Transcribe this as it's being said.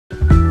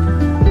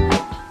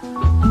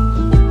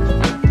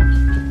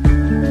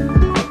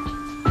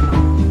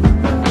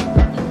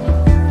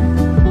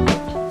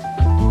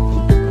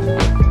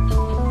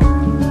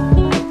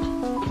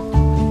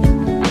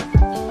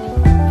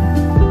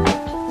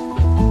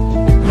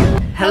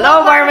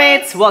Hello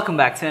Barmates! Welcome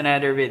back to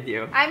another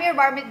video. I'm your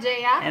Barmate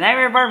Jaya. And I'm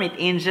your Barmate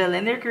Angel,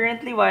 and you're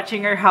currently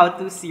watching our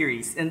how-to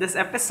series. In this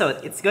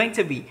episode, it's going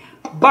to be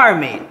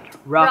Barmate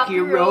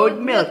Rocky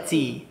Road Milk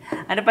Tea.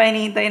 Ano pa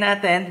hinihintay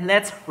natin?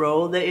 Let's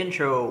roll the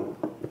intro.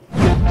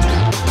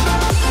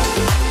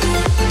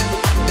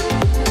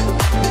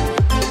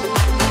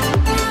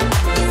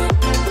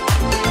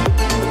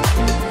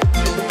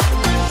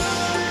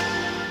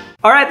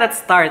 Alright, let's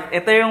start.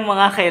 Ito yung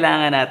mga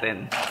kailangan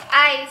natin.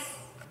 Ice,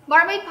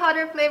 Barmate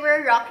powder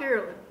flavor Rocky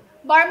Road,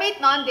 Barmate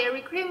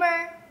non-dairy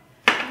creamer,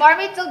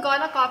 Barmate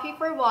Dalgona coffee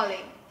for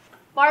walling,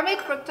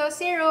 Barmate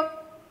fructose syrup,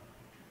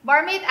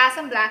 Barmate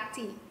Assam black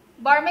tea,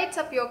 Barmate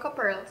Tapioca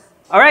pearls.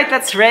 Alright,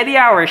 let's ready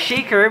our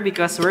shaker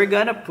because we're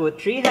gonna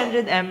put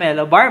 300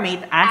 ml of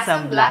Barmate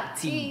Assam black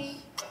tea.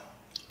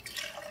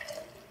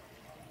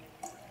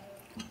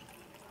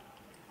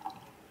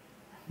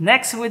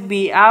 Next would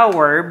be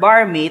our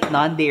Barmate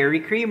non-dairy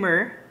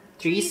creamer,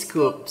 3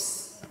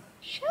 scoops.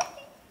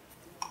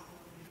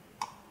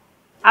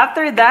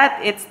 After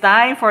that, it's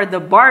time for the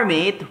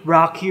Barmate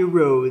Rocky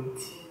Road.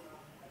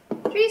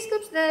 3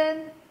 scoops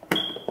then.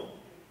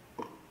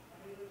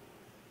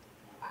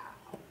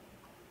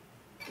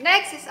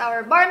 Next is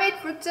our Barmate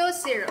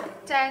fructose syrup,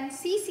 10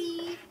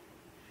 cc.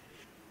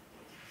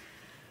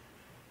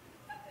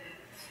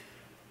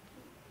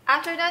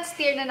 After that,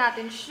 stir na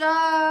natin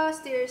siya.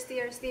 Stir.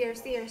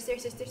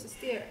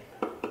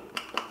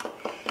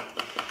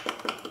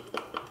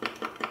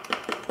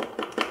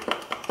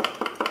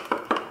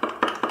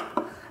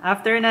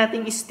 After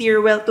nating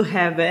steer well to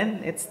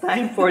heaven, it's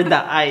time for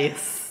the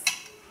ice.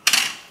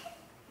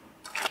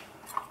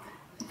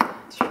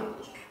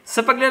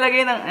 Sa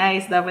paglalagay ng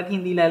ice, dapat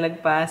hindi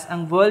lalagpas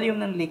ang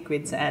volume ng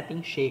liquid sa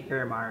ating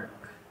shaker mark.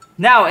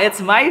 Now, it's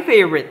my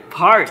favorite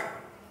part.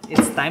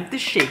 It's time to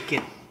shake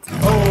it.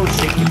 Oh,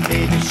 shake it,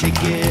 baby,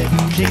 shake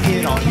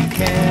it all you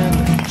can.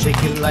 Shake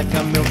it like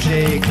a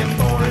milkshake and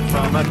pour it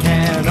from a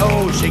can.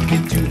 Oh, shake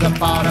it to the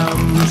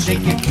bottom,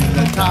 shake it to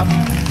the top.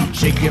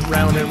 Shake it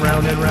round and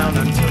round and round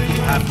until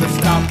you have to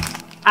stop.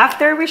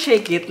 After we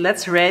shake it,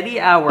 let's ready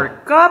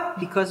our cup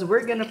because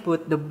we're gonna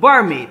put the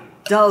Barmate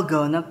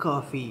Dalgona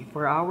coffee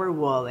for our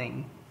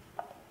walling.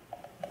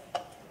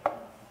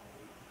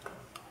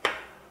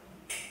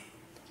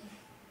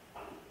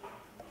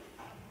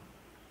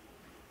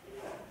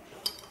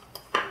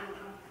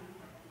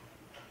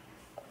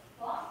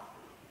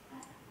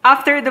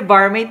 After the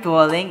Barmate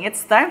walling,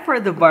 it's time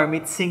for the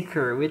Barmate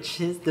sinker, which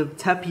is the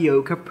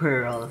Tapioca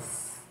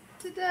pearls.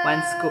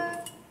 1 scoop.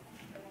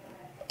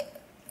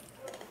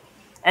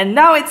 And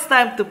now it's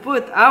time to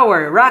put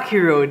our Rocky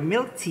Road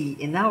milk tea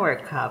in our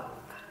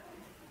cup.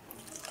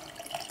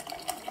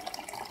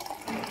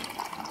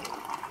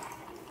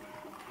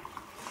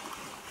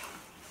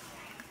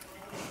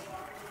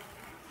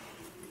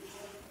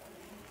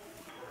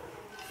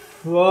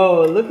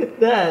 Whoa, look at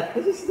that!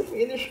 This is the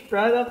finished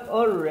product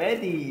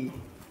already.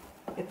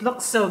 It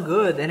looks so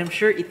good, and I'm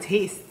sure it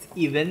tastes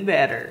even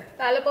better.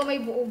 Lalo pa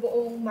may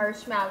buo-buong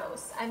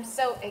marshmallows. I'm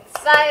so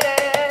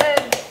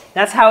excited!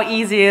 That's how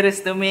easy it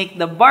is to make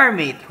the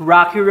Barmate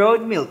Rocky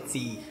Road milk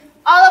tea.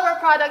 All of our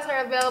products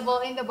are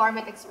available in the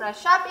Barmate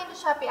Express shop in the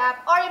Shopee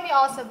app, or you may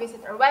also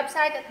visit our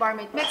website at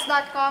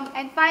barmatemix.com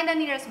and find the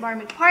nearest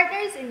Barmate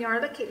partners in your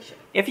location.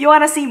 If you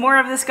want to see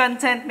more of this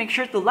content, make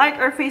sure to like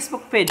our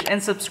Facebook page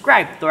and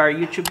subscribe to our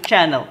YouTube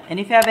channel. And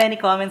if you have any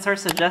comments or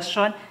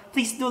suggestions,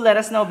 please do let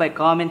us know by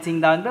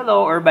commenting down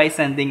below or by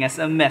sending us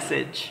a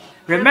message.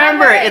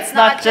 Remember, it's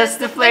not just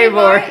the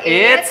flavor,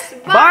 it's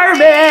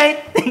Barmate!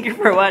 Thank you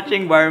for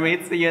watching,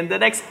 Barmate. See you in the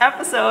next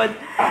episode.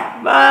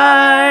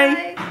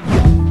 Bye!